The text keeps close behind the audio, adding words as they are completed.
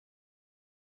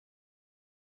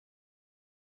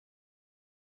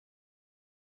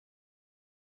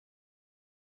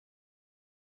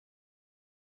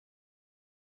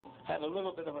Had a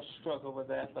little bit of a struggle with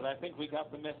that, but I think we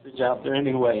got the message out there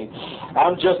anyway.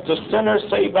 I'm just a sinner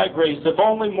saved by grace. If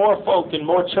only more folk in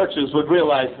more churches would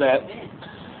realize that.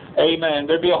 Amen.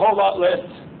 There'd be a whole lot less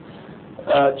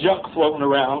junk floating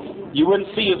around. You wouldn't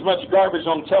see as much garbage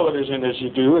on television as you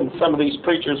do, and some of these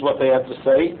preachers, what they have to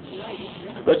say.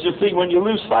 But you see, when you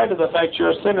lose sight of the fact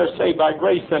you're a sinner saved by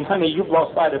grace, then, honey, you've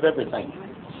lost sight of everything.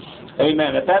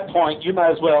 Amen. At that point, you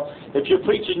might as well, if you're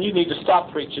preaching, you need to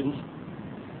stop preaching.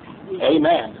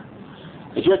 Amen.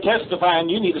 If you're testifying,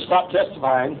 you need to stop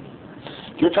testifying.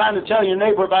 If you're trying to tell your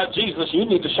neighbor about Jesus, you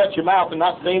need to shut your mouth and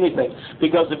not say anything.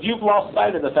 Because if you've lost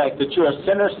sight of the fact that you're a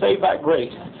sinner saved by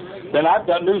grace, then I've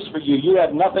got news for you. You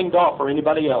have nothing to offer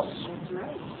anybody else.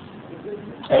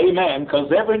 Amen. Because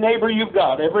every neighbor you've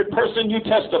got, every person you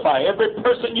testify, every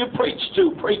person you preach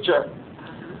to, preacher,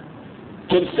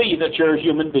 can see that you're a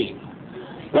human being.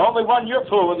 The only one you're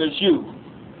fooling is you.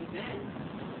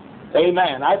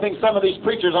 Amen. I think some of these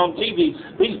preachers on TV,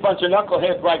 these bunch of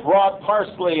knuckleheads like Rod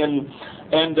Parsley and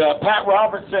Pat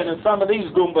Robertson and some of these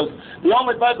goombas, the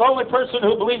only person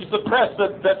who believes the press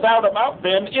that's out about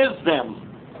them is them.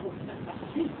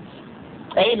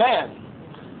 Amen.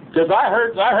 Because I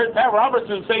heard Pat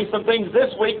Robertson say some things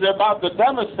this week that are about the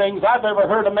dumbest things I've ever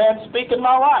heard a man speak in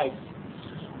my life.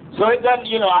 So it doesn't,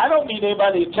 I don't need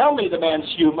anybody to tell me the man's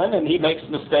human and he makes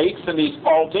mistakes and he's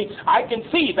faulty. I can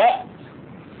see that.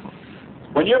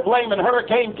 When you're blaming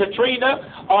Hurricane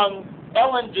Katrina on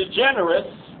Ellen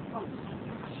DeGeneres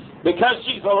because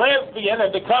she's a lesbian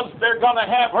and because they're going to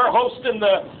have her hosting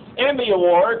the Emmy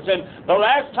Awards, and the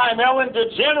last time Ellen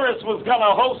DeGeneres was going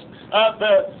to host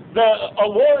the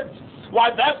awards,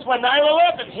 why, that's when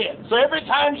 9/11 hit. So every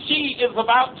time she is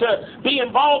about to be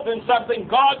involved in something,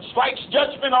 God strikes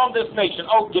judgment on this nation.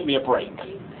 Oh, give me a break.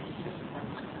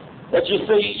 But you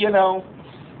see,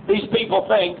 these people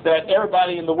think that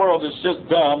everybody in the world is just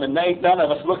dumb, and none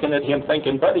of us looking at him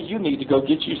thinking, buddy, you need to go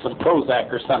get you some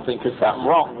Prozac or something because something's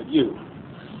wrong with you.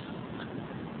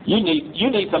 You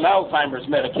need some Alzheimer's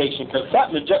medication because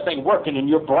something just ain't working in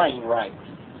your brain right.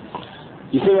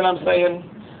 You see what I'm saying?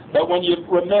 But when you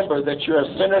remember that you're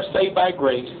a sinner saved by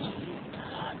grace,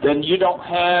 then you don't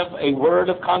have a word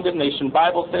of condemnation. The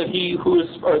Bible said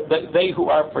they who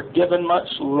are forgiven much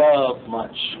love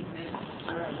much.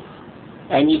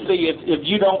 And you see, if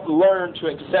you don't learn to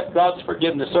accept God's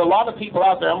forgiveness, so a lot of people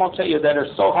out there, I'm going to tell you, that are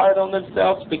so hard on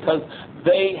themselves because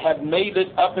they have made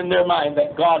it up in their mind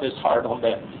that God is hard on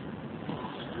them.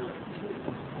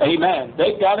 Amen.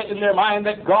 They've got it in their mind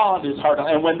that God is hard on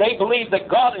them. And when they believe that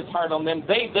God is hard on them,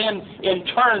 they then, in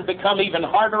turn, become even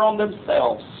harder on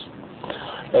themselves.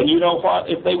 And you know what?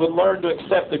 If they would learn to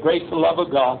accept the grace and love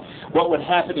of God, what would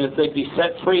happen is they'd be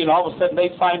set free, and all of a sudden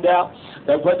they'd find out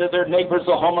that whether their neighbor's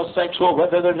a homosexual,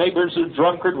 whether their neighbor's a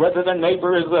drunkard, whether their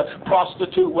neighbor is a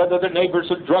prostitute, whether their neighbor's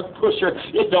a drug pusher,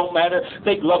 it don't matter.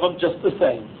 They'd love them just the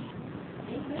same.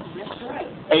 That's right.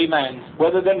 Amen.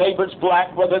 Whether their neighbor's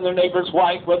black, whether their neighbor's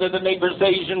white, whether their neighbor's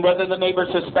Asian, whether the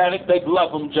neighbor's Hispanic, they'd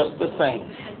love them just the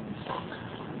same.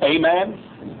 Amen.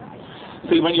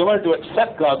 See, when you learn to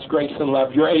accept God's grace and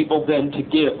love, you're able then to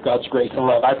give God's grace and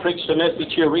love. I preached a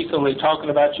message here recently talking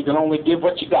about you can only give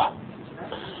what you got.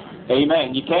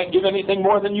 Amen. You can't give anything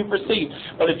more than you've received.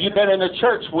 But if you've been in a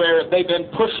church where they've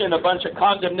been pushing a bunch of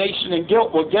condemnation and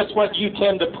guilt, well, guess what you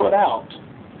tend to put out?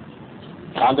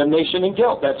 Condemnation and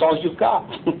guilt. That's all you've got.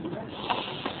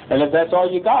 And if that's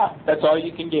all you got, that's all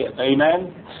you can give.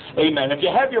 Amen? Amen. If you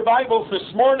have your Bibles this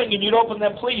morning and you'd open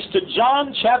them, please, to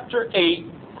John chapter 8,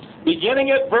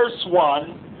 beginning at verse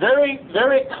 1. Very,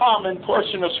 very common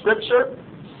portion of Scripture.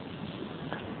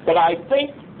 But I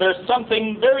think there's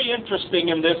something very interesting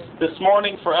in this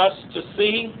morning for us to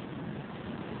see.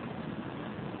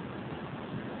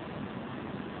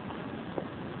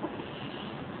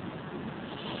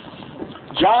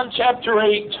 John chapter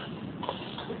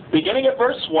 8, beginning at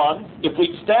verse 1. If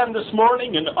we stand this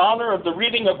morning in honor of the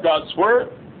reading of God's Word.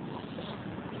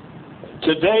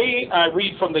 Today I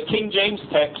read from the King James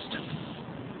text.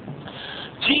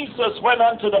 Jesus went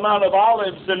unto the Mount of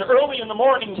Olives, and early in the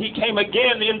morning he came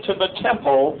again into the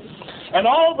temple, and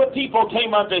all the people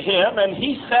came unto him, and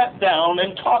he sat down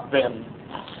and taught them.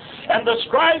 And the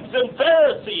scribes and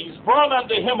Pharisees brought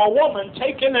unto him a woman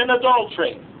taken in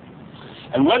adultery.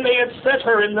 And when they had set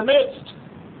her in the midst,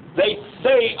 they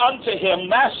say unto him,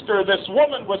 Master, this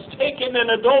woman was taken in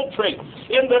adultery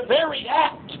in the very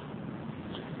act.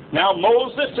 Now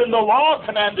Moses in the law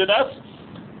commanded us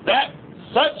that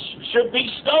such should be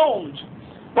stoned.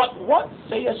 But what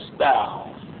sayest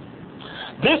thou?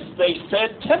 This they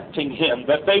said, tempting him,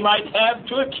 that they might have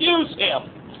to accuse him.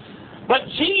 But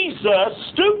Jesus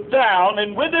stooped down,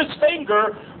 and with his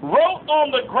finger wrote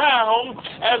on the ground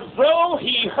as though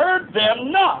he heard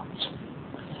them not.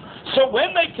 So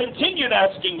when they continued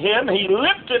asking him, he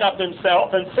lifted up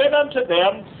himself and said unto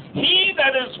them, He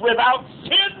that is without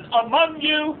sin among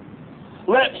you,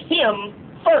 let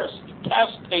him first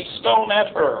cast a stone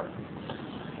at her.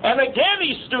 And again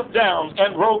he stooped down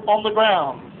and wrote on the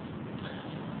ground.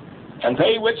 And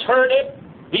they which heard it,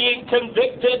 being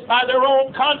convicted by their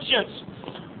own conscience,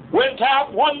 went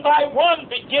out one by one,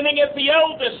 beginning at the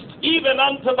eldest, even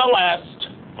unto the last.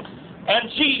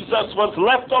 And Jesus was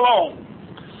left alone,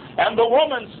 and the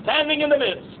woman standing in the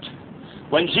midst.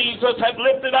 When Jesus had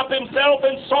lifted up himself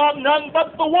and saw none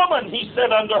but the woman, he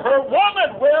said unto her,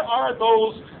 Woman, where are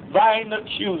those thine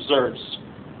accusers?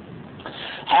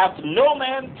 Hath no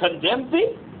man condemned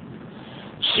thee?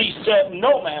 She said,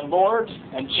 No man, Lord.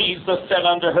 And Jesus said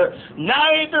unto her,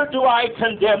 Neither do I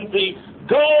condemn thee.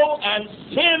 Go and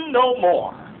sin no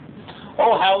more.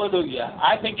 Oh, hallelujah.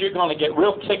 I think you're going to get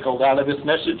real tickled out of this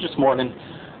message this morning.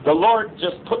 The Lord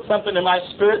just put something in my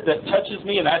spirit that touches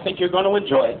me, and I think you're going to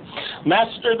enjoy it.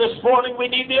 Master, this morning we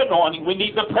need the anointing. We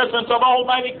need the presence of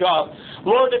Almighty God.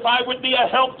 Lord, if I would be a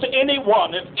help to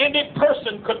anyone, if any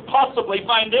person could possibly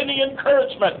find any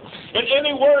encouragement in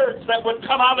any words that would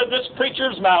come out of this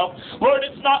preacher's mouth, Lord,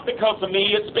 it's not because of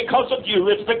me. It's because of you.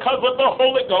 It's because of the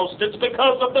Holy Ghost. It's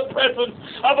because of the presence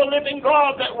of a living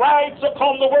God that rides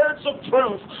upon the words of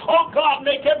truth. Oh, God,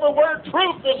 make every word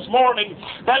truth this morning,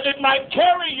 that it might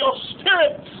carry your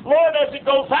spirit, Lord, as it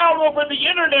goes out over the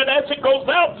internet, as it goes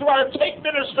out through our tape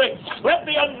ministry. Let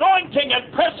the anointing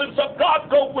and presence of God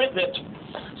go with it,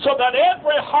 so that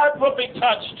every heart will be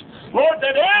touched. Lord,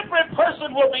 that every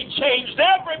person will be changed,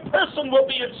 every person will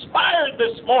be inspired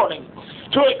this morning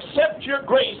to accept your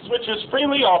grace, which is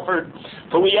freely offered.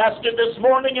 For we ask it this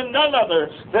morning in none other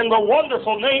than the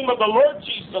wonderful name of the Lord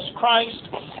Jesus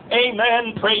Christ.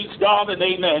 Amen. Praise God and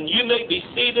amen. You may be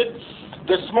seated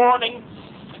this morning.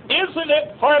 Isn't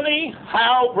it funny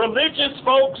how religious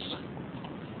folks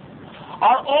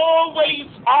are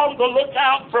always on the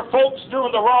lookout for folks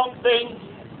doing the wrong thing?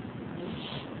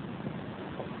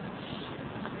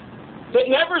 It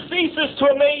never ceases to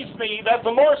amaze me that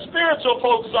the more spiritual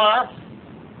folks are,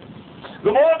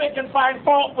 the more they can find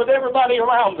fault with everybody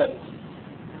around them.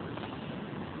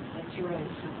 That's right.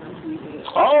 Sometimes we do.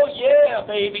 Oh, yeah,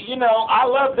 baby. You know, I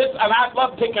love this, and I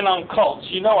love picking on cults.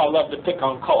 You know I love to pick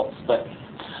on cults, but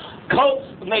cults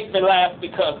make me laugh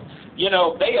because, you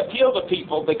know, they appeal to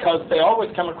people because they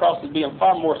always come across as being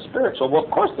far more spiritual. Well,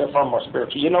 of course they're far more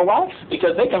spiritual. You know why?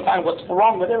 Because they can find what's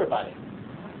wrong with everybody.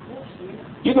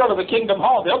 You go to the Kingdom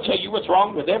Hall, they'll tell you what's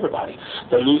wrong with everybody.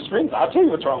 The Lutherans, I'll tell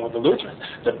you what's wrong with the Lutherans.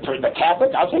 The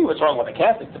Catholics, I'll tell you what's wrong with the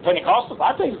Catholics. The Pentecostals,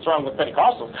 I'll tell you what's wrong with the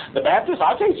Pentecostals. The Baptists,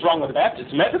 I'll tell you what's wrong with the Baptists.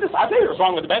 The Methodists, I'll tell you what's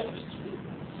wrong with the Methodists.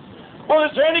 Well,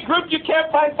 is there any group you can't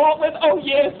find fault with? Oh,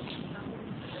 yes.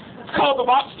 It's called the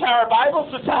Watchtower Bible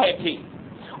Society.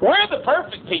 We're the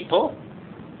perfect people.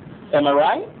 Am I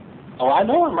right? Oh, I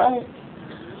know I'm right.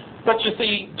 But you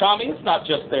see, Tommy, it's not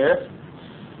just there.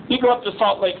 You go up to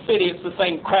Salt Lake City, it's the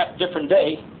same crap, different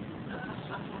day.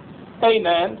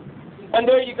 Amen. And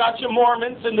there you got your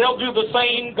Mormons, and they'll do the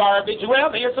same garbage.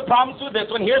 Well, here's the problems with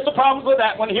this one, here's the problems with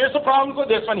that one, here's the problems with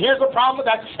this one, here's the problem with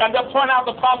that, and they'll point out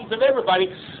the problems of everybody.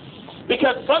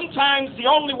 Because sometimes the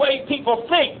only way people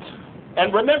think,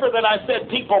 and remember that I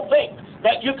said people think,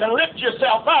 that you can lift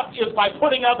yourself up is by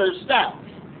putting others down.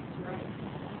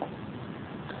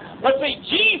 But see,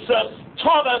 Jesus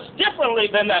taught us differently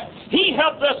than that. He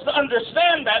helped us to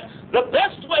understand that the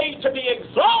best way to be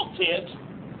exalted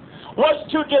was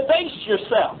to debase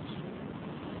yourself.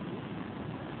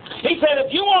 He said,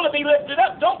 if you want to be lifted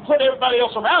up, don't put everybody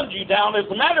else around you down. As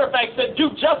a matter of fact, he said, do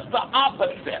just the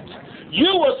opposite.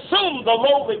 You assume the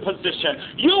lowly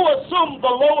position. You assume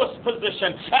the lowest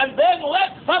position. And then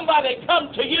let somebody come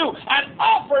to you and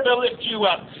offer to lift you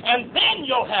up. And then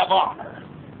you'll have honor.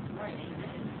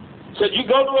 So you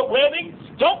go to a wedding,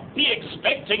 don't be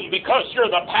expecting because you're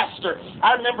the pastor.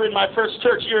 I remember in my first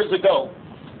church years ago,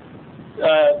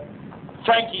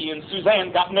 Frankie and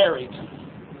Suzanne got married.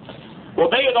 Well,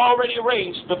 they had already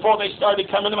arranged, before they started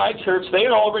coming to my church, they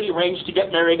had already arranged to get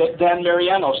married at Dan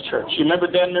Mariano's church. You remember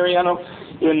Dan Mariano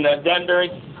in Danbury?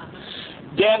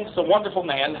 Dan's a wonderful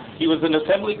man. He was an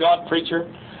Assembly of God preacher.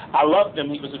 I loved him.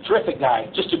 He was a terrific guy,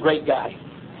 just a great guy.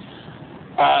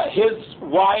 His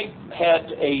wife had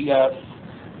a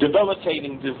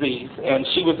debilitating disease, and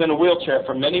she was in a wheelchair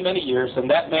for many, many years, and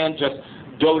that man just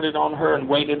doted on her and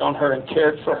waited on her and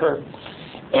cared for her.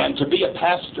 And to be a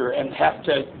pastor and have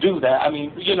to do that, I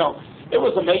mean, you know, it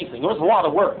was amazing. It was a lot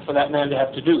of work for that man to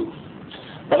have to do.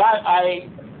 But I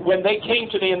when they came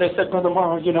to me and they said, Brother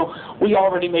Morrow, you know, we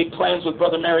already made plans with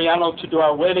Brother Mariano to do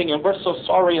our wedding, and we're so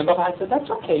sorry. And I said, that's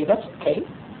okay, that's okay.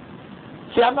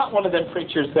 See, I'm not one of them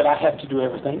preachers that I have to do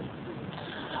everything.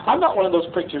 I'm not one of those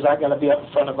preachers I got to be up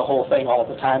in front of the whole thing all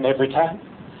the time, every time.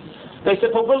 They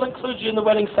said, well, we'll include you in the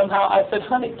wedding somehow. I said,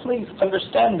 honey, please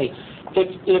understand me.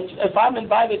 If I'm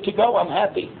invited to go, I'm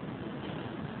happy.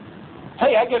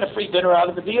 Hey, I get a free dinner out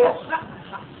of the deal.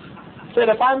 Said,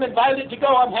 if I'm invited to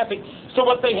go, I'm happy. So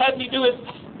what they had me do is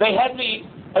they had me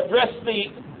address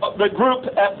the group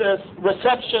at the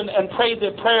reception and pray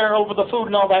the prayer over the food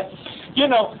and all that. You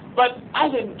know, but I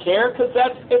didn't care because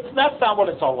that's not what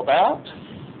it's all about.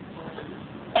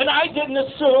 And I didn't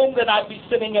assume that I'd be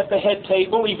sitting at the head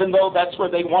table, even though that's where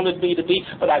they wanted me to be.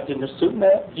 But I didn't assume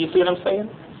that. Do you see what I'm saying?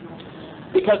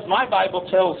 Because my Bible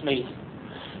tells me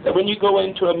that when you go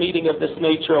into a meeting of this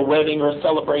nature, a wedding or a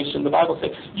celebration, the Bible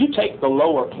says you take the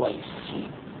lower place.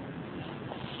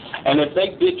 And if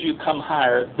they bid you come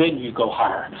higher, then you go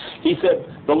higher. He said,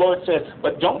 the Lord said,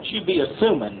 but don't you be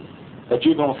assuming that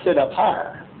you're going to sit up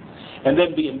higher and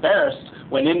then be embarrassed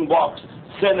when in walks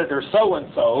Senator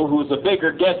so-and-so, who's a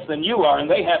bigger guest than you are, and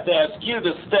they have to ask you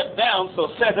to step down so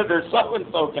Senator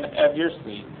so-and-so can have your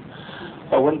seat.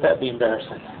 Oh, wouldn't that be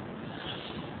embarrassing?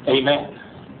 Amen.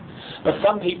 But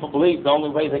some people believe the only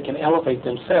way they can elevate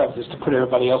themselves is to put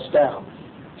everybody else down.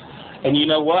 And you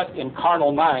know what? In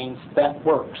carnal minds, that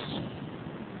works.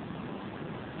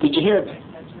 Did you hear that?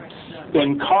 That's right.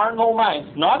 In carnal minds,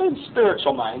 not in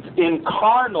spiritual minds, in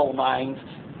carnal minds,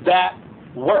 that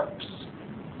works.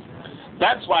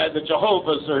 That's why the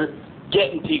Jehovah's are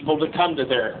getting people to come to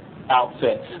their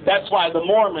outfit. That's why the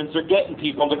Mormons are getting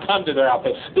people to come to their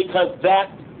outfit, because that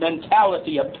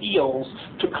mentality appeals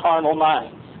to carnal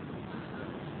minds.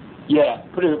 Yeah,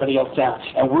 put everybody else down,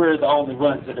 and we're the only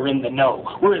ones that are in the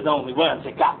know. We're the only ones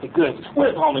that got the goods.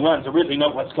 We're the only ones that really know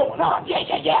what's going on. Yeah,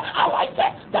 I like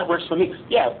that. That works for me.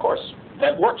 Yeah, of course,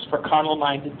 that works for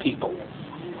carnal-minded people.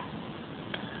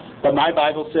 But my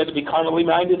Bible said to be carnally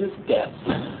minded is death.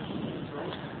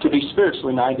 To be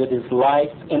spiritually minded is life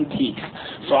and peace.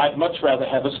 So I'd much rather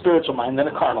have a spiritual mind than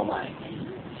a carnal mind.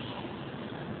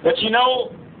 But you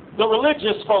know, the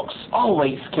religious folks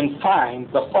always can find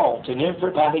the fault in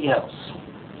everybody else.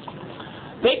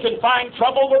 They can find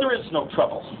trouble where there is no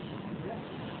trouble.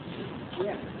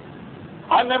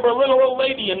 I remember a little old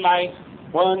lady in my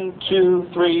 4th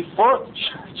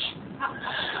church.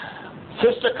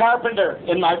 Sister Carpenter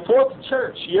in my 4th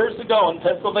church years ago in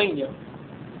Pennsylvania.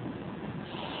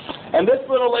 And this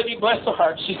little lady, bless her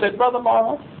heart, she said, Brother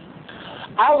Morrow,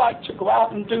 I like to go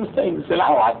out and do things, and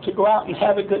I like to go out and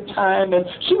have a good time. And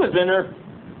she was in her,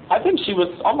 I think she was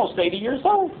almost 80 years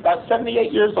old, about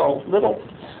 78 years old, little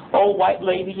old white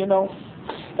lady, you know.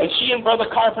 And she and Brother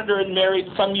Carpenter had married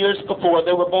some years before.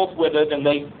 They were both widowed, and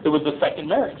it was the second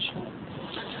marriage.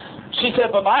 She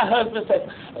said, but my husband said,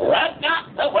 love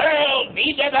not the world,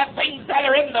 neither the things that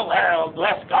are in the world,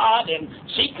 bless God. And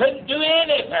she couldn't do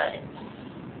anything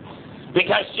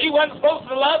because she wasn't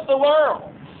supposed to love the world.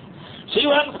 She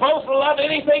wasn't supposed to love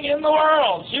anything in the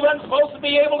world. She wasn't supposed to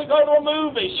be able to go to a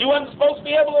movie. She wasn't supposed to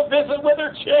be able to visit with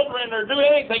her children or do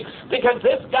anything because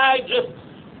this guy just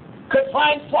could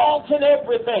find fault in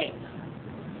everything.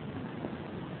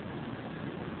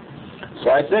 So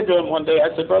I said to him one day,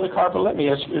 I said, Brother Carpenter, let me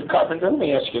ask you a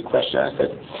question. I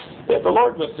said, if the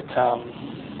Lord was to come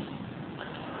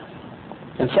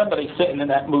and somebody's sitting in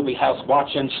that movie house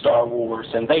watching Star Wars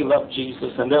and they love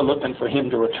Jesus and they're looking for him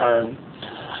to return,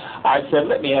 I said,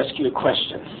 let me ask you a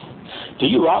question. Do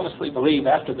you honestly believe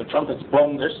after the trumpet's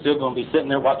blown, they're still going to be sitting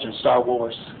there watching Star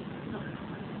Wars?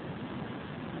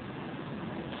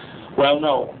 Well,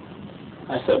 no.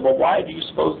 I said, well, why do you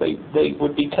suppose they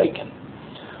would be taken?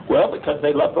 Well, because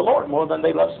they love the Lord more than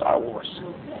they love Star Wars.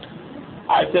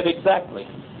 I said, exactly.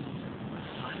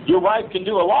 Your wife can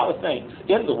do a lot of things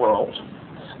in the world.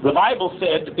 The Bible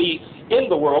said to be in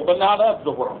the world, but not of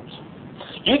the world.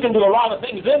 You can do a lot of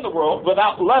things in the world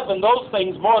without loving those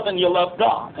things more than you love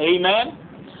God. Amen?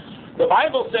 The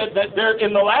Bible said that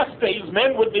in the last days,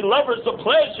 men would be lovers of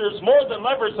pleasures more than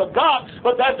lovers of God,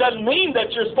 but that doesn't mean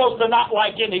that you're supposed to not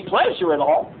like any pleasure at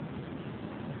all.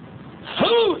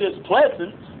 Food is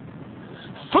pleasant.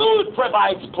 Food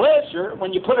provides pleasure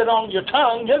when you put it on your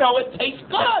tongue. You know, it tastes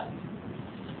good.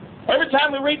 Every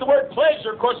time we read the word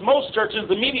pleasure, of course, most churches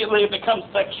immediately it becomes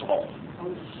sexual.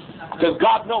 Because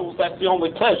God knows that's the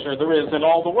only pleasure there is in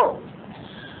all the world.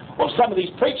 Well, some of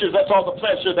these preachers, that's all the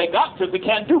pleasure they got because they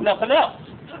can't do nothing else.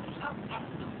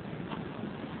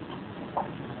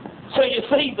 So you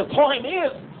see, the point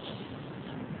is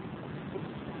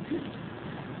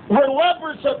We're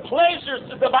lovers of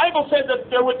pleasures. The Bible said that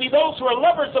there would be those who are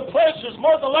lovers of pleasures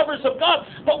more than lovers of God.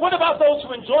 But what about those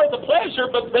who enjoy the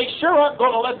pleasure, but they sure aren't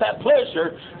going to let that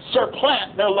pleasure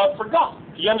supplant their love for God?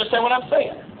 Do you understand what I'm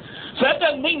saying? So that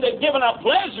doesn't mean they've given up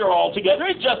pleasure altogether.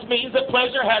 It just means that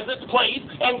pleasure has its place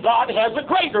and God has a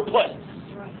greater place.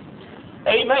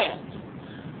 Amen.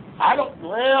 I don't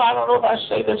know if I should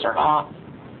say this or not.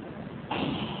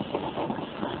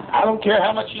 I don't care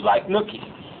how much you like nookie.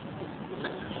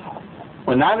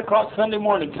 When 9 o'clock Sunday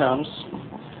morning comes,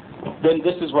 then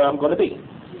this is where I'm going to be.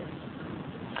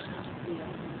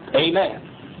 Amen.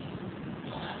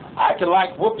 I can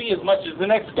like Whoopi as much as the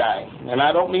next guy, and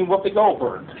I don't mean Whoopi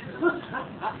Goldberg.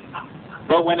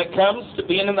 But when it comes to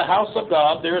being in the house of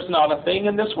God, there is not a thing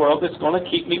in this world that's going to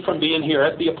keep me from being here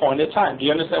at the appointed time. Do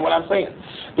you understand what I'm saying?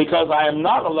 Because I am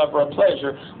not a lover of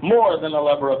pleasure more than a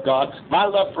lover of God. My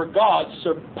love for God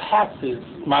surpasses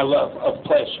my love of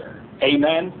pleasure.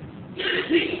 Amen?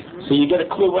 So you get a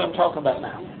clue what I'm talking about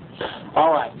now.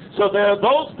 All right. So there are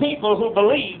those people who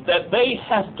believe that they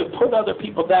have to put other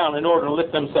people down in order to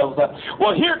lift themselves up.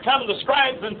 Well, here come the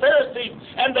scribes and Pharisees,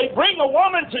 and they bring a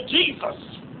woman to Jesus.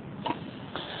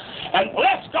 And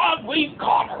bless God, we've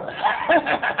caught her.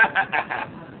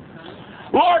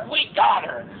 Lord, we got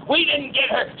her. We didn't get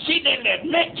her. She didn't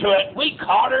admit to it. We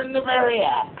caught her in the very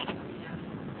act.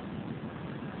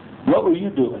 What were you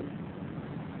doing?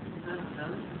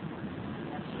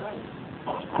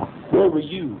 Where were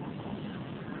you?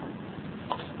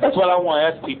 That's what I want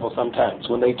to ask people sometimes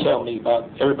when they tell me about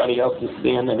everybody else's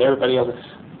sin and everybody else.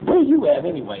 Where are you at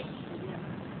anyway?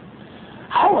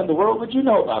 How in the world would you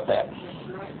know about that?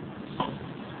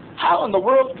 How in the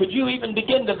world could you even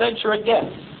begin to venture a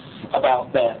guess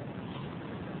about that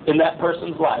in that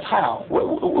person's life? How?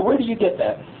 Where do you get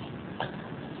that?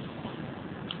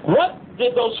 What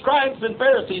did those scribes and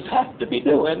Pharisees have to be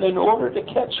doing in order to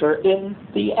catch her in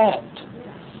the act?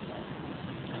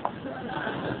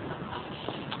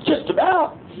 Just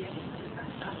about.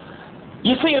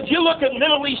 You see, if you look at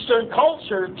Middle Eastern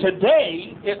culture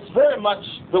today, it's very much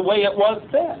the way it was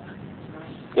then.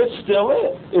 It still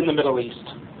is in the Middle East.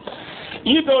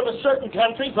 You go to certain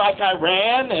countries like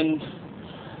Iran and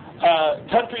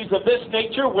countries of this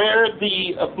nature where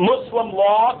the Muslim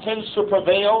law tends to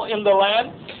prevail in the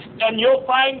land, and you'll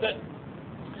find that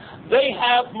they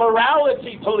have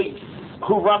morality police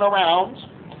who run around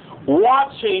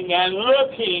watching and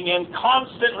looking and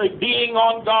constantly being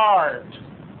on guard.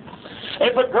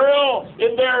 If a girl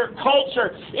in their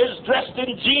culture is dressed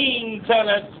in jeans and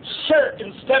a shirt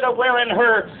instead of wearing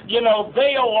her,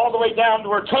 veil all the way down to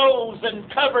her toes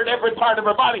and covered every part of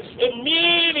her body,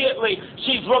 immediately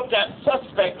she's looked at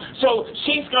suspect. So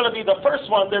she's going to be the first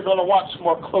one they're going to watch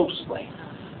more closely.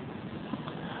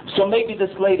 So maybe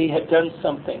this lady had done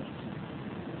something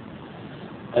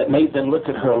that made them look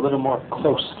at her a little more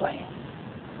closely.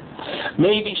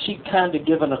 Maybe she'd kind of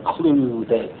given a clue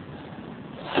that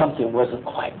something wasn't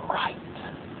quite right.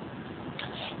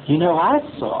 I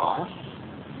saw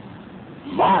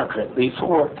Margaret leave for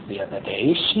work the other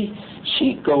day.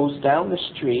 She goes down the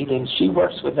street and she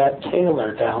works with that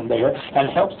tailor down there and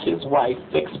helps his wife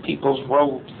fix people's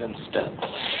robes and stuff.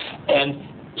 And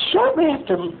shortly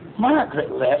after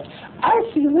Margaret left,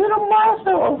 I see little Martha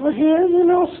over here,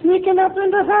 sneaking up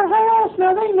into her house.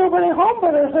 Now, there ain't nobody home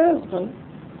but her husband.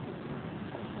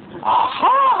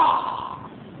 Aha!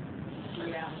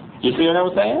 You see what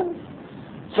I'm saying?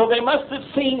 So they must have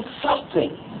seen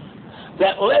something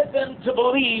that led them to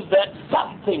believe that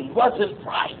something wasn't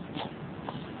right.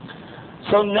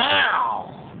 So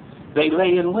now they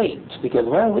lay in wait because,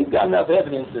 we've got enough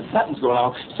evidence that something's going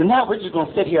on. So now we're just going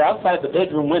to sit here outside the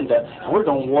bedroom window and we're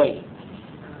going to wait.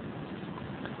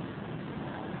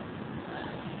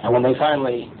 And when they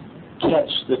finally catch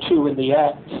the two in the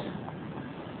act,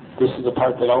 this is the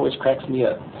part that always cracks me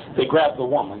up. They grab the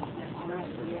woman.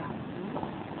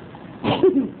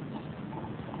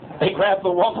 They grab the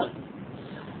woman.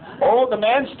 Oh, the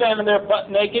man's standing there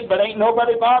butt naked, but ain't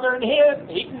nobody bothering him.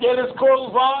 He can get his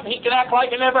clothes on. He can act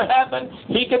like it never happened.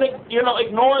 He can,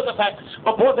 ignore the fact.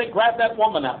 But boy, they grab that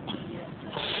woman up.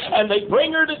 And they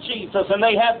bring her to Jesus, and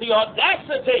they have the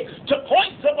audacity to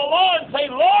point to the law and say,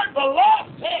 Lord, the law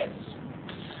says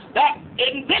that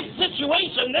in this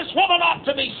situation, this woman ought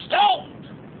to be stoned.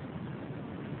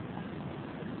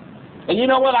 And you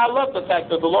know what? I love the fact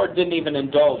that the Lord didn't even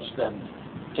indulge them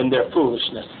in their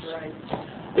foolishness. Right.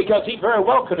 Because he very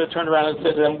well could have turned around and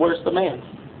said to them, where's the man?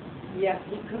 Yes,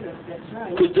 he could have. That's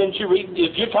right. Because didn't you read,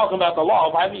 if you're talking about the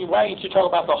law, why ain't you talking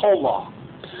about the whole law?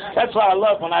 That's why I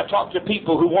love when I talk to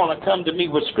people who want to come to me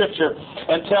with Scripture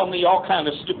and tell me all kind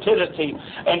of stupidity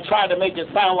and try to make it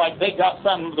sound like they got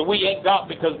something that we ain't got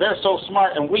because they're so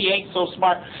smart and we ain't so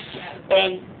smart.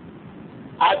 And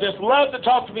I just love to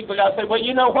talk to people. I say, well,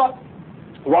 you know what?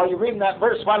 While you're reading that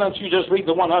verse, why don't you just read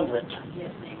the 100?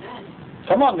 Yes, amen.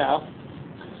 Come on now.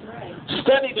 That's right.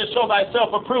 Study to show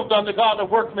thyself approved unto God, a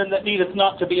workman that needeth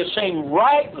not to be ashamed,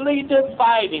 rightly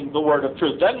dividing the word of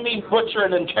truth. Doesn't mean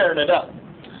butchering and tearing it up.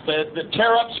 The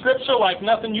tear up Scripture like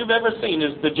nothing you've ever seen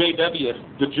is the JW,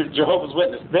 the Jehovah's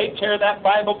Witness. They tear that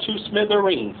Bible to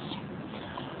smithereens.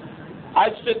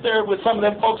 I'd sit there with some of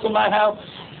them folks in my house,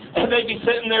 and they'd be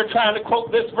sitting there trying to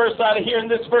quote this verse out of here, and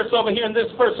this verse over here, and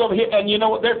this verse over here. And you know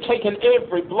what? They're taking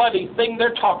every bloody thing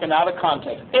they're talking out of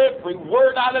context. Every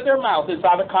word out of their mouth is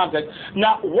out of context.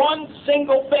 Not one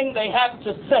single thing they have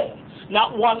to say,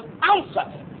 not 1 ounce of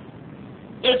it,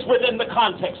 is within the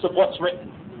context of what's written.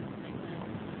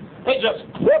 They just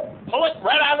pull it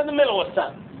right out of the middle of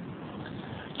something.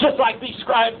 Just like these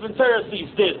scribes and Pharisees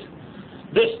did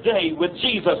this day with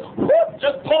Jesus.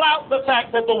 Just pull out the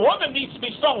fact that the woman needs to be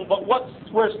stoned, but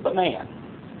where's the man?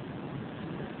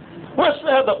 Where's the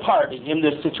other party in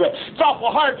this situation? It's awful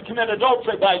hard to commit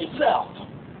adultery by yourself.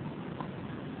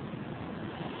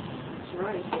 That's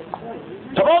right. That's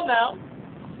right. Come on now.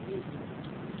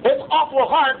 It's awful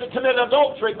hard to commit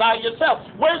adultery by yourself.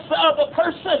 Where's the other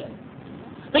person?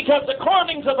 Because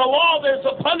according to the law, there's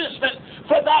a punishment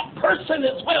for that person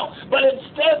as well. But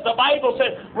instead, the Bible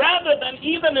said, rather than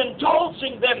even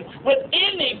indulging them with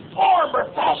any form or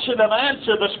fashion of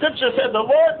answer, the Scripture said the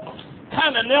Lord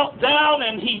kind of knelt down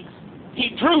and he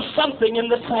drew something in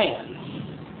the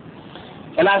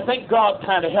sand. And I think God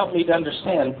kind of helped me to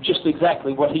understand just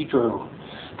exactly what he drew.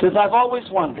 Because I've always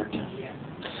wondered.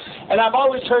 And I've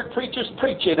always heard preachers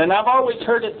preach it, and I've always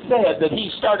heard it said that he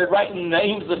started writing the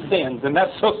names of sins, and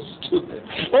that's so stupid.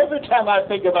 Every time I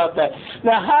think about that.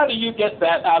 Now, how do you get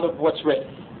that out of what's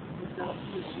written?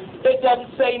 It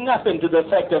doesn't say nothing to the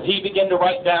effect of he began to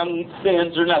write down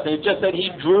sins or nothing. It just said he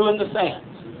drew in the sand.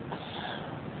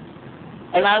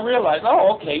 And I realized,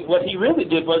 oh, okay, what he really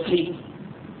did was he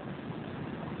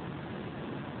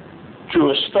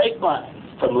drew a straight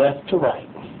line from left to right.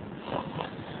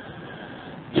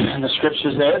 And the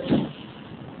Scripture says,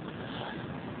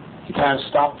 he kind of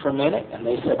stopped for a minute, and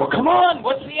they said, well, come on,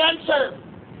 what's the answer?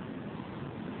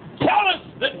 Tell us,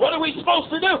 what are we supposed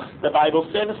to do? The Bible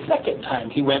said a second time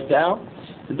he went down.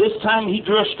 This time he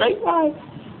drew a straight line,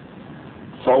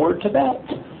 forward to back.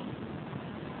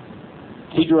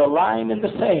 He drew a line in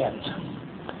the sand.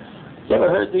 You ever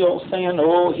heard the old saying,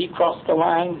 oh, he crossed the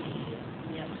line?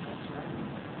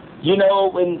 You know,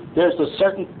 when there's a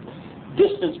certain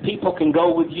distance people can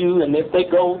go with you, and if they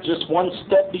go just one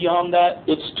step beyond that,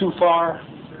 it's too far.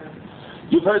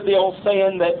 You've heard the old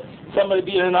saying that somebody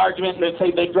be in an argument and they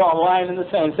say they draw a line in the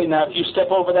sand and say, now if you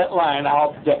step over that line,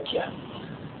 I'll deck you.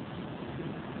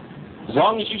 As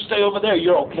long as you stay over there,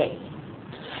 you're okay.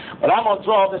 But I'm going to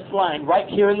draw this line right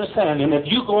here in the sand, and if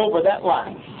you go over that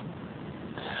line,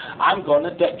 I'm going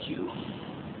to deck you.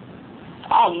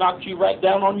 I'll knock you right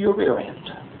down on your rear end.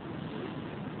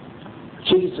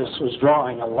 Jesus was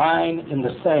drawing a line in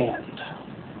the sand.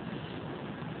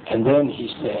 And then he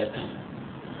said,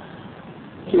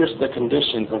 here's the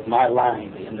conditions of my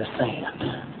line in the sand.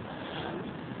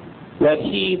 Let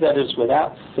he that is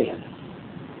without sin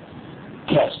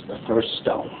cast the first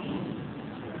stone.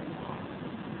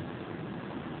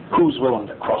 Who's willing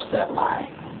to cross that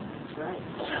line?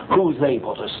 Who's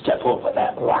able to step over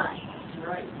that line?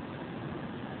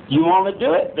 You want to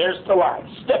do it? There's the line.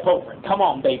 Step over it. Come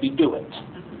on, baby, do it.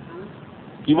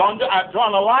 You want to do it? I've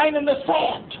drawn a line in the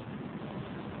sand.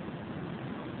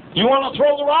 You want to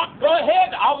throw the rock? Go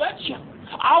ahead. I'll let you.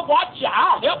 I'll watch you.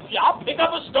 I'll help you. I'll pick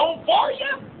up a stone for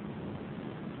you.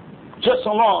 Just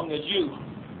so long as you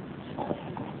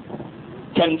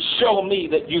can show me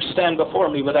that you stand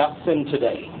before me without sin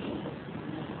today.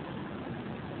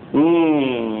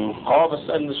 All of a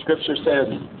sudden the Scripture says,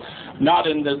 not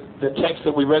in the text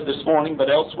that we read this morning, but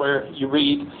elsewhere you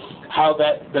read how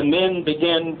that the men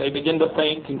begin to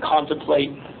think and contemplate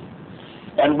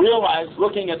and realize,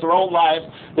 looking at their own lives,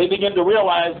 they begin to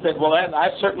realize that, well, I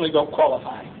certainly don't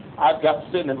qualify. I've got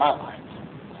sin in my life.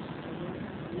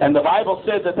 And the Bible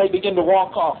said that they begin to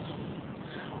walk off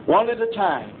one at a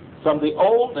time, from the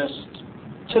oldest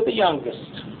to the youngest.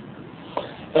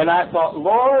 And I thought,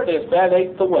 Lord, if that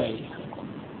ain't the way.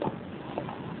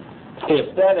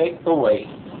 If that ain't the way.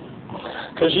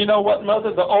 Because you know what,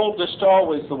 Mother? The oldest are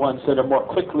always the ones that are more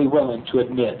quickly willing to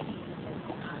admit.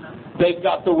 They've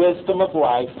got the wisdom of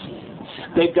life.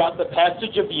 They've got the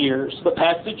passage of years, the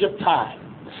passage of time.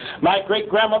 My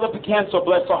great-grandmother Picanso,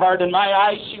 bless her heart, in my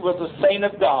eyes, she was a saint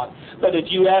of God. But if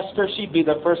you asked her, she'd be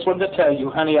the first one to tell you,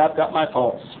 honey, I've got my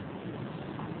faults.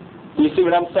 Do you see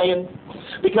what I'm saying?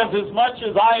 Because as much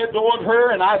as I adored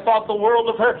her and I thought the world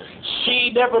of her,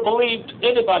 she never believed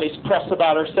anybody's press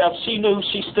about herself. She knew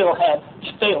she still had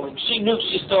failings. She knew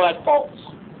she still had faults.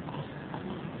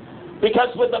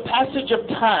 Because with the passage of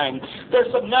time,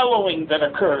 there's a mellowing that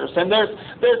occurs, and there's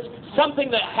something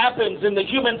that happens in the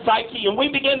human psyche, and we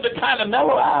begin to kind of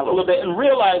mellow out a little bit and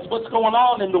realize what's going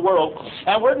on in the world.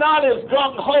 And we're not as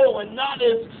gung-ho and not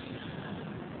as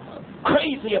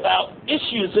crazy about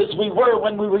issues as we were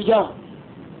when we were young.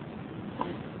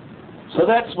 So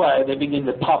that's why they begin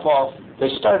to pop off. They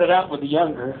started out with the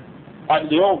older,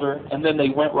 and then they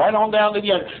went right on down to the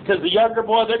younger. Because the younger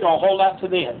boy, they're going to hold out to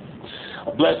the end.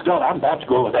 Oh, bless God, I'm about to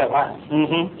go with that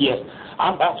line. Yes,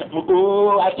 I'm about to.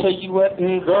 Oh, I tell you what,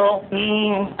 girl,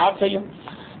 I'll tell you.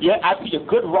 Yeah, I see a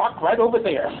good rock right over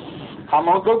there. I'm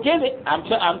going to go get it. I'm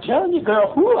telling you,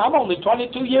 girl, I'm only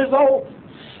 22 years old.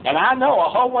 And I know a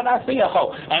hoe when I see a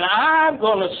hoe. And I'm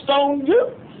going to stone you.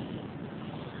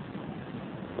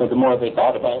 But the more they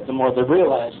thought about it, the more they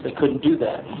realized they couldn't do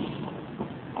that.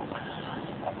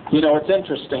 You know, it's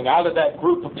interesting. Out of that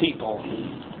group of people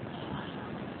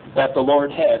that the Lord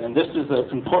had, and this is an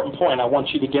important point I want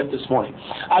you to get this morning.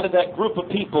 Out of that group of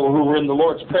people who were in the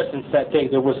Lord's presence that day,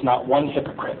 there was not one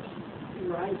hypocrite.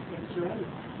 Right, that's right.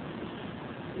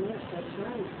 Yes, that's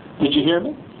right. Did you hear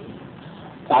me?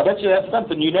 I bet you that's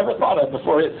something you never thought of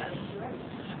before, is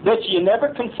it? Bet you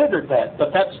never considered that,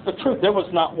 but that's the truth. There was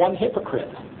not one hypocrite.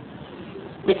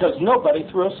 Because nobody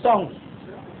threw a stone.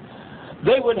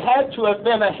 They would have to have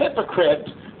been a hypocrite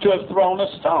to have thrown a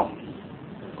stone.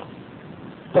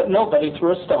 But nobody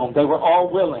threw a stone. They were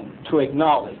all willing to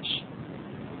acknowledge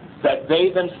that they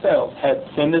themselves had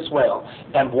sinned as well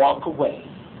and walk away.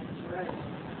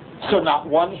 So not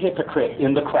one hypocrite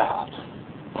in the crowd.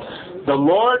 The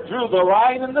Lord drew the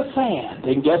line in the sand,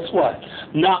 and guess what?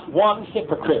 Not one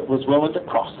hypocrite was willing to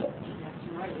cross it.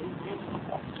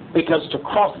 Because to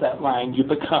cross that line, you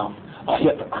become a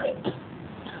hypocrite.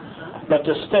 But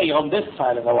to stay on this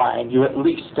side of the line, you at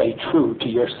least stay true to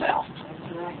yourself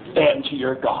and to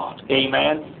your God.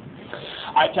 Amen?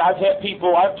 I've talked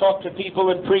to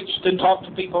people and preached and talked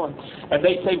to people, and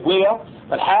they say, well,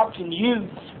 but how can you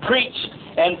preach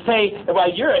and say,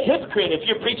 well, you're a hypocrite if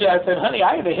you're preaching? I said, honey,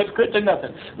 I ain't a hypocrite to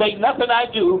nothing. There ain't nothing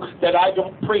I do that I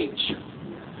don't preach.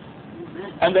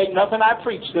 And there ain't nothing I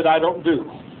preach that I don't do.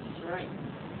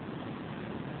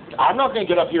 I'm not going to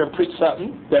get up here and preach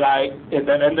something that and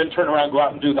then turn around and go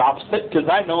out and do the opposite, because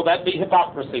I know that'd be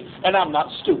hypocrisy, and I'm not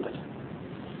stupid.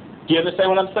 Do you understand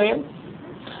what I'm saying?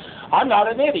 I'm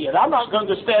not an idiot. I'm not going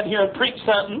to stand here and preach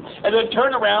something and then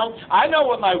turn around. I know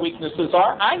what my weaknesses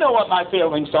are. I know what my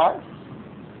failings are.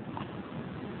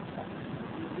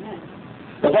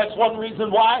 But that's one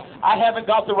reason why I haven't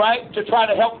got the right to try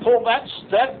to help pull that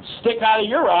stick out of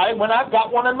your eye when I've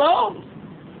got one in my own.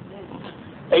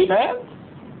 Amen?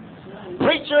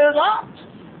 Preacher or not.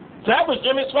 That was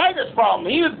Jimmy Swagger's problem.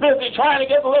 He was busy trying to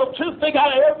get a little toothpick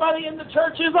out of everybody in the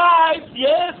church's eyes.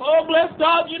 Yes, oh bless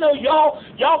God, you know,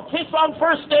 y'all kiss on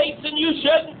first dates and you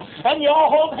shouldn't, and y'all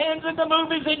hold hands in the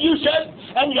movies and you shouldn't,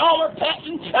 and y'all are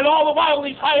petting, and all the while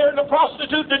he's hiring a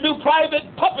prostitute to do private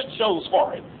puppet shows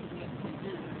for him.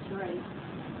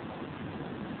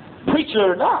 Preacher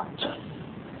or not.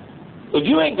 If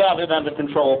you ain't got it under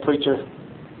control, preacher,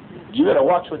 you better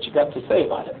watch what you got to say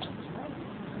about it.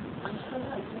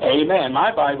 Amen.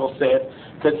 My Bible said,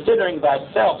 considering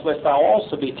thyself, lest thou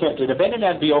also be tempted. If any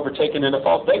man be overtaken in a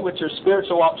fault, they which are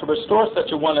spiritual ought to restore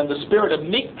such a one in the spirit of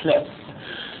meekness.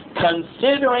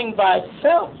 Considering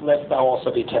thyself, lest thou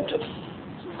also be tempted.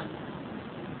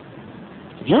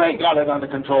 If you ain't got it under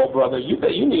control, brother,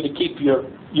 you need to keep your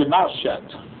mouth shut.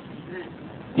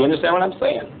 You understand what I'm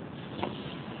saying?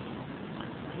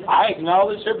 I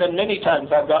acknowledge there have been many times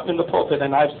I've gotten in the pulpit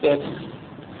and I've said,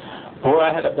 boy,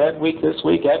 I had a bad week this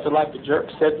week. I acted like a jerk,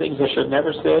 said things I should have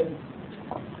never said,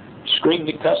 screamed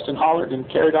and cussed and hollered and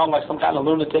carried on like some kind of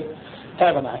lunatic.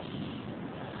 Haven't I?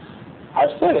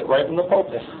 I've said it right in the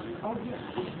pulpit.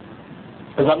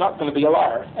 Because I'm not going to be a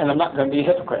liar and I'm not going to be a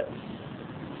hypocrite.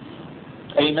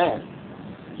 Amen.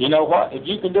 You know what? If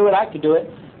you can do it, I can do it.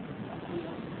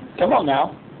 Come on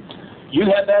now. You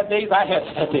have bad days, I have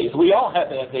bad days. We all have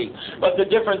bad days. But the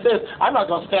difference is, I'm not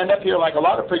going to stand up here like a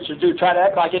lot of preachers do, try to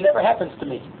act like it never happens to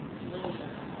me.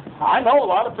 I know a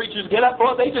lot of preachers get up,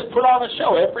 well, they just put on a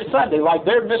show every Sunday like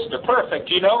they're Mr.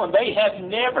 Perfect, you know, and they have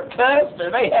never cussed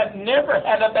or they have never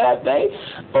had a bad day.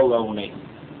 Baloney.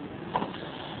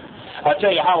 I'll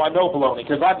tell you how I know baloney,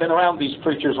 because I've been around these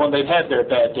preachers when they've had their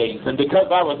bad days. And because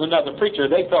I was another preacher,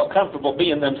 they felt comfortable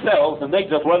being themselves, and they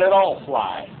just let it all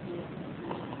fly.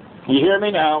 You hear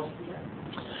me now?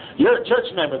 You're a church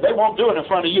member. They won't do it in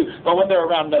front of you. But when they're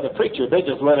around another preacher, they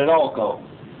just let it all go.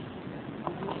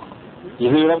 You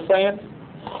hear what I'm saying?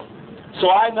 So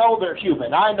I know they're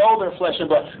human. I know they're flesh and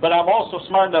blood. But I'm also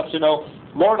smart enough to know,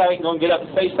 Lord, I ain't going to get up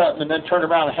and say something and then turn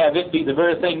around and have it be the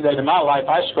very thing that in my life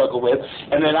I struggle with.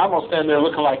 And then I'm going to stand there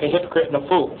looking like a hypocrite and a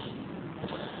fool.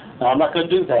 No, I'm not going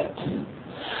to do that.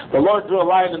 The Lord drew a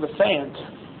line in the sand.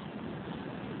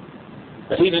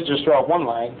 But he didn't just draw one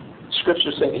line.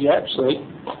 Scripture said he actually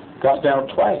got down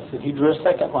twice and he drew a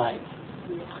second line.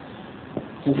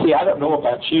 And see, I don't know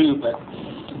about you, but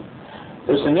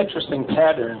there's an interesting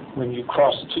pattern when you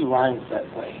cross two lines that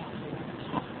way.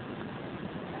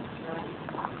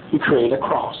 You create a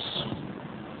cross.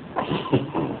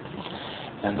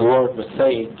 And the Lord was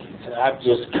saying, and I'm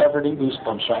just covered in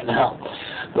goosebumps right now.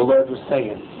 The Lord was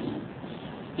saying,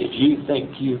 if you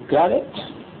think you've got it,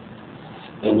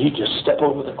 then you just step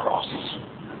over the cross.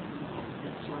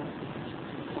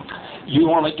 You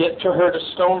want to get to her to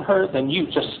stone her, then you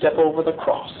just step over the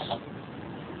cross.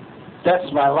 That's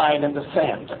my line in the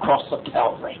sand, across the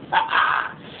Calvary.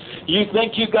 You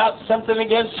think you got something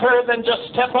against her, then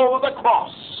just step over the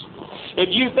cross. If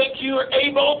you think you are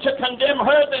able to condemn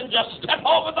her, then just step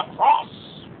over the cross.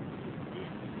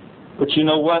 But you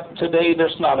know what? Today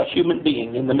there's not a human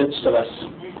being in the midst of us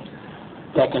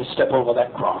that can step over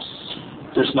that cross.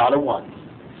 There's not a one.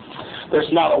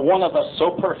 There's not a one of us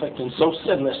so perfect and so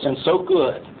sinless and so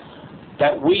good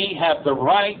that we have the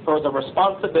right or the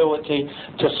responsibility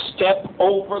to step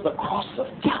over the cross of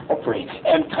Calvary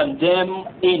and condemn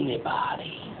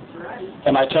anybody.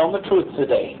 Am I telling the truth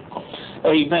today?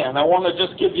 Amen. I want to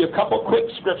just give you a couple quick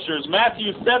scriptures.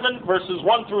 Matthew 7, verses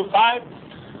 1 through 5.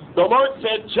 The Lord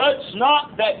said, "Judge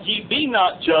not that ye be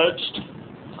not judged.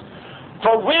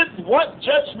 For with what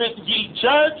judgment ye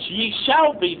judge, ye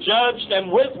shall be judged,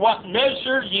 and with what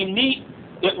measure ye mete,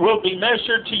 it will be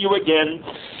measured to you again.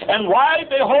 And why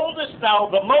beholdest thou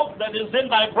the mote that is in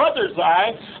thy brother's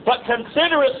eye, but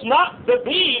considerest not the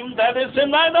beam that is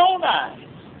in thine own eye?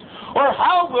 Or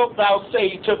how wilt thou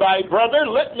say to thy brother,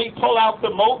 let me pull out the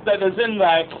mote that is in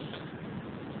thine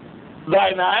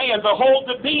eye, and behold,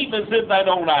 the beam is in thine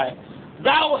own eye?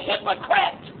 Thou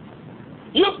hypocrite!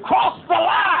 You've crossed the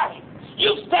line!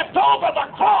 You've stepped over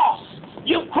the cross!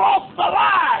 You've crossed the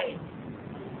line!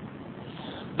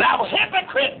 Thou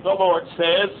hypocrite, the Lord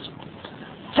says,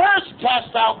 first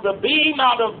cast out the beam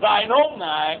out of thine own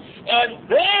eye, and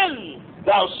then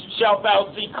shalt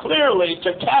thou see clearly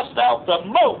to cast out the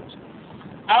mote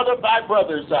out of thy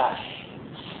brother's eye.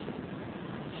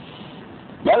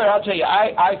 Brother, I'll tell you,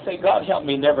 I say, God, help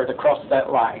me never to cross that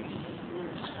line.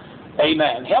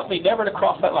 Amen. Help me never to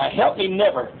cross that line. Help me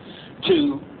never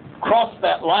to cross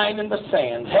that line in the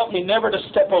sand. Help me never to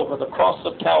step over the cross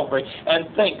of Calvary and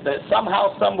think that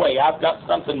somehow, some way, I've got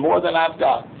something more than I've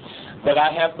got, that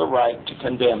I have the right to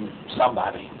condemn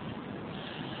somebody.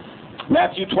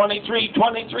 Matthew 23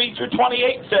 through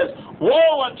 28 says,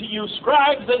 woe unto you,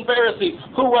 scribes and Pharisees.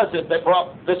 Who was it that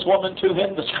brought this woman to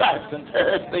him? The scribes and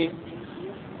Pharisees.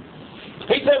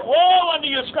 He said, woe unto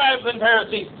you, scribes and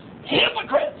Pharisees,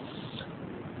 hypocrites.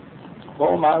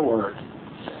 Oh, my word.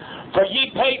 For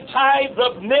ye pay tithes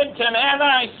of mint and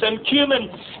anise and cumin,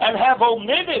 and have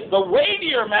omitted the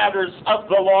weightier matters of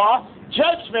the law,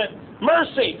 judgment,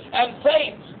 mercy, and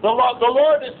faith. The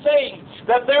Lord is saying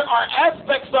that there are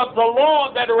aspects of the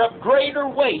law that are of greater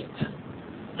weight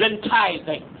than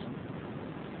tithing.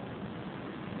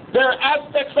 There are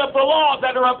aspects of the law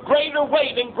that are of greater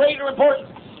weight and greater importance.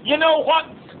 You know what?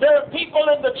 There are people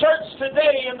in the church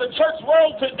today, in the church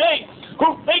world today,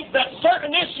 who think that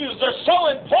certain issues are so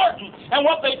important, and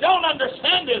what they don't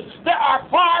understand is there are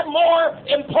far more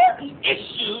important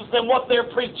issues than what they're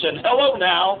preaching. Hello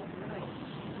now.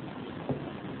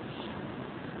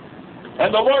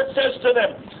 And the Lord says to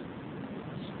them,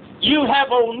 you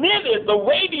have omitted the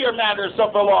weightier matters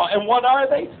of the law. And what are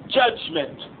they?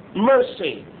 Judgment,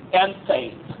 mercy, and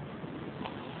faith.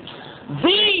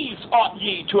 These ought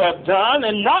ye to have done,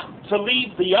 and not to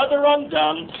leave the other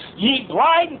undone, ye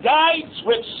blind guides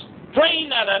which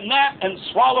strain at a gnat and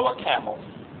swallow a camel.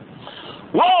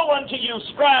 Woe unto you,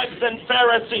 scribes and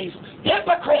Pharisees,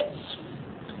 hypocrites!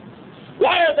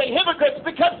 Why are they hypocrites?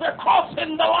 Because they're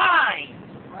crossing the line.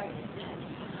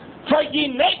 For ye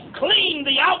make clean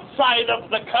the outside of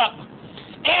the cup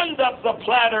and of the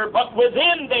platter, but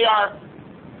within they are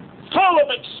full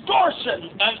of extortion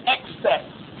and excess.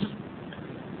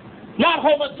 Not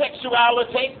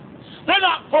homosexuality, They're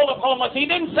not full of homosexuality. He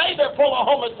didn't say they're full of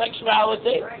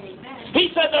homosexuality. Right. He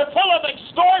said they're full of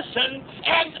extortion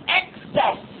and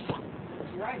excess.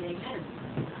 That's right. Amen.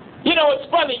 You know, it's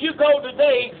funny. You go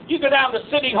down to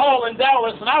City Hall in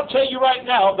Dallas, and I'll tell you right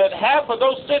now that half of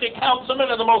those city councilmen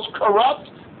are the most corrupt,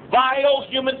 vile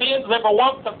human beings that ever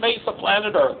walked the face of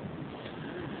planet Earth.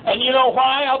 And you know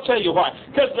why? I'll tell you why.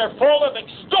 Because they're full of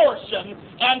extortion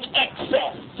and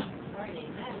excess. Right.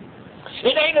 Amen.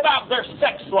 It ain't about their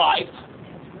sex life.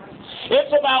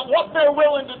 It's about what they're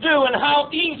willing to do and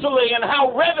how easily and how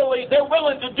readily they're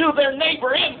willing to do their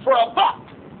neighbor in for a buck.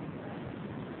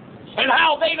 And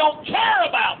how they don't care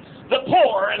about the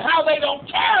poor, and how they don't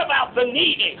care about the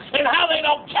needy, and how they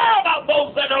don't care about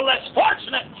those that are less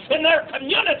fortunate in their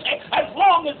community, as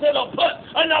long as it'll put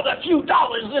another few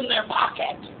dollars in their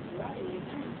pocket.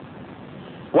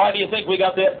 Why do you think we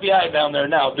got the FBI down there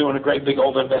now doing a great big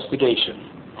old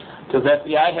investigation? Because the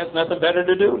FBI has nothing better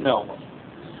to do? No.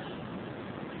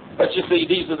 But you see,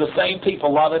 these are the same people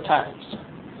a lot of times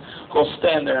who'll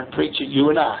stand there and preach at you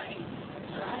and I.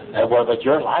 And, well, but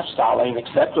your lifestyle ain't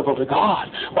acceptable to God.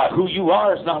 Why, who you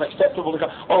are is not acceptable to God.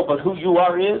 Oh, but who you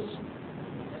are is?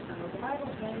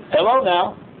 Hello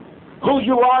now. Who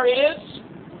you are is?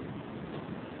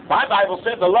 My Bible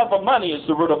said the love of money is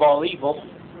the root of all evil.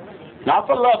 Not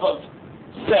the love of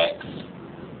sex.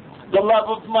 The love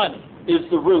of money is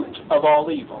the root of all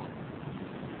evil.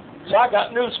 So I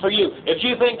got news for you. If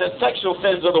you think that sexual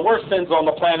sins are the worst sins on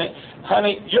the planet,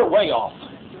 honey, you're way off.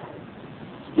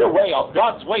 You're way off.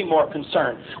 God's way more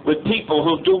concerned with people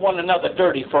who do one another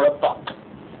dirty for a buck.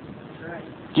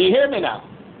 Do you hear me now?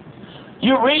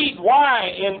 You read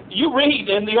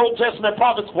in the Old Testament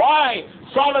prophets why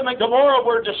Sodom and Gomorrah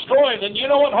were destroyed, and you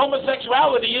know what?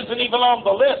 Homosexuality isn't even on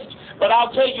the list. But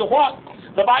I'll tell you what,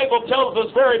 the Bible tells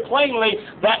us very plainly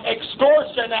that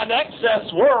extortion and excess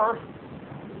were.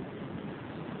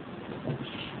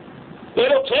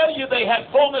 It'll tell you they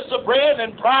had fullness of bread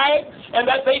and pride, and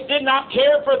that they did not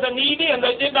care for the needy, and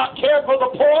they did not care for the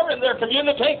poor in their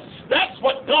community. That's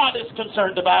what God is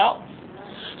concerned about.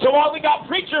 So while we got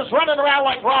preachers running around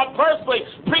like Rod Persley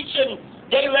preaching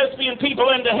gay, lesbian people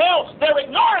into hell, they're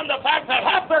ignoring the fact that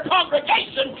half their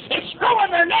congregation is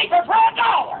screwing their neighbor for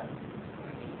 $1.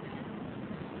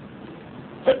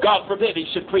 But God forbid he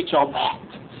should preach on that,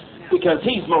 because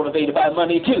he's motivated by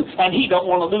money too, and he don't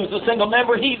want to lose a single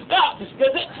member he's got,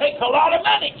 because it takes a lot of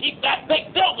money to keep that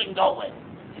big building going.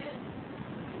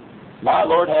 My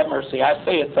Lord have mercy. I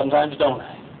say it sometimes, don't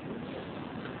I?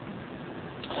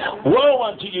 Woe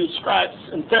unto you, scribes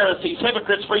and Pharisees,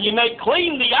 hypocrites, for you may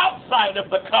clean the outside of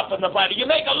the cup and the platter. You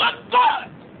make it look good.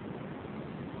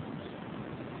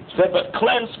 Said, but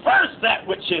cleanse first that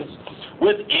which is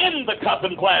within the cup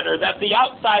and platter, that the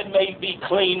outside may be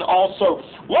clean also.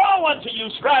 Woe unto you,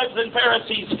 scribes and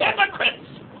Pharisees, hypocrites!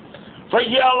 For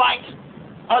ye are like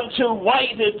unto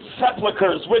whited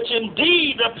sepulchres, which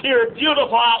indeed appear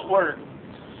beautiful outward,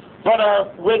 but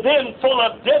are within full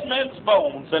of dead men's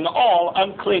bones and all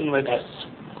uncleanliness.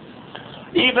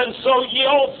 Even so ye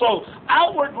also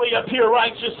outwardly appear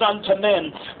righteous unto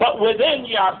men, but within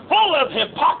ye are full of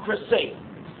hypocrisy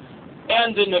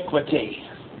and iniquity.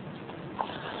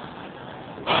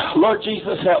 Lord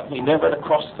Jesus, help me never to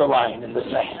cross the line in the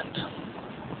sand.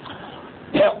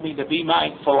 Help me to be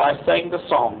mindful. I sang the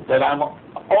song that I'm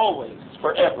always,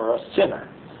 forever a sinner,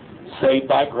 saved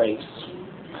by grace.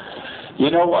 You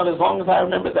know what? As long as I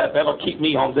remember that, that'll keep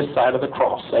me on this side of the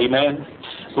cross. Amen?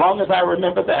 As long as I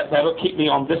remember that, that'll keep me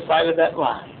on this side of that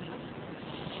line.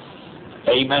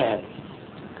 Amen.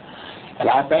 And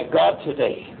I thank God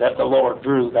today that the Lord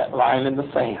drew that line in the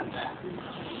sand.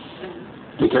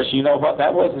 Because you know what?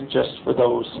 That wasn't just for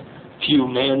those few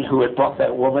men who had brought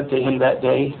that woman to him that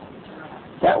day.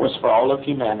 That was for all of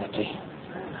humanity.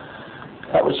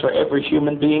 That was for every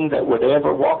human being that would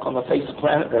ever walk on the face of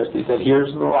planet Earth. He said,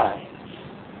 here's the line.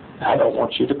 I don't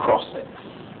want you to cross it.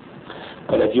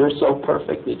 But if you're so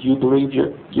perfect that you believe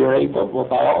you're able, well,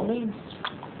 by all means,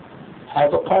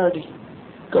 have a party.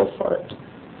 Go for it.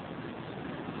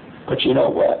 But you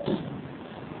know what?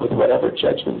 With whatever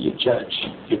judgment you judge,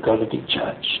 you're going to be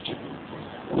judged.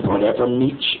 With whatever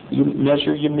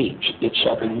measure you meet, it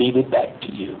shall be meted back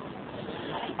to you.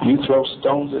 You throw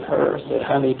stones at her, said,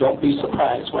 honey, don't be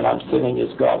surprised when I'm sitting as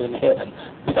God in heaven,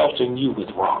 pelting you with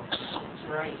rocks. That's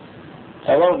right.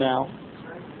 Hello now.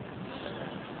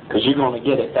 Because you're going to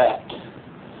get it back.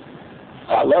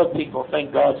 I love people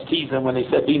think God's teasing when they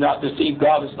said, be not deceived,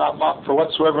 God is not mocked, for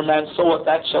whatsoever man soweth,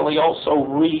 that shall he also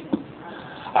reap.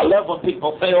 I love when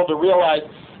people fail to realize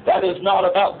that is not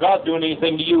about God doing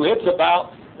anything to you. It's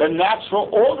about the natural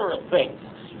order of things.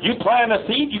 You plant a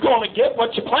seed, you're going to get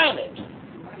what you planted.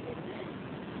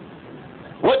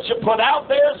 you put out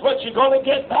there is what you're going to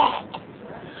get back.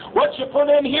 What you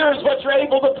put in here is what you're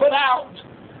able to put out.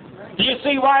 Do you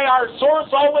see why our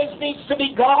source always needs to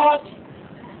be God?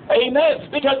 Amen.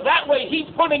 Because that way He's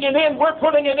putting it in, we're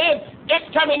putting it in, it's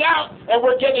coming out, and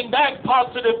we're getting back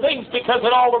positive things because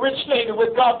it all originated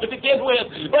with God to begin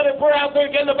with. But if we're out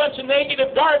there getting a bunch of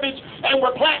negative garbage and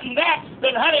we're planting that,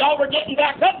 then honey, all we're getting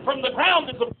back up from the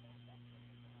ground is a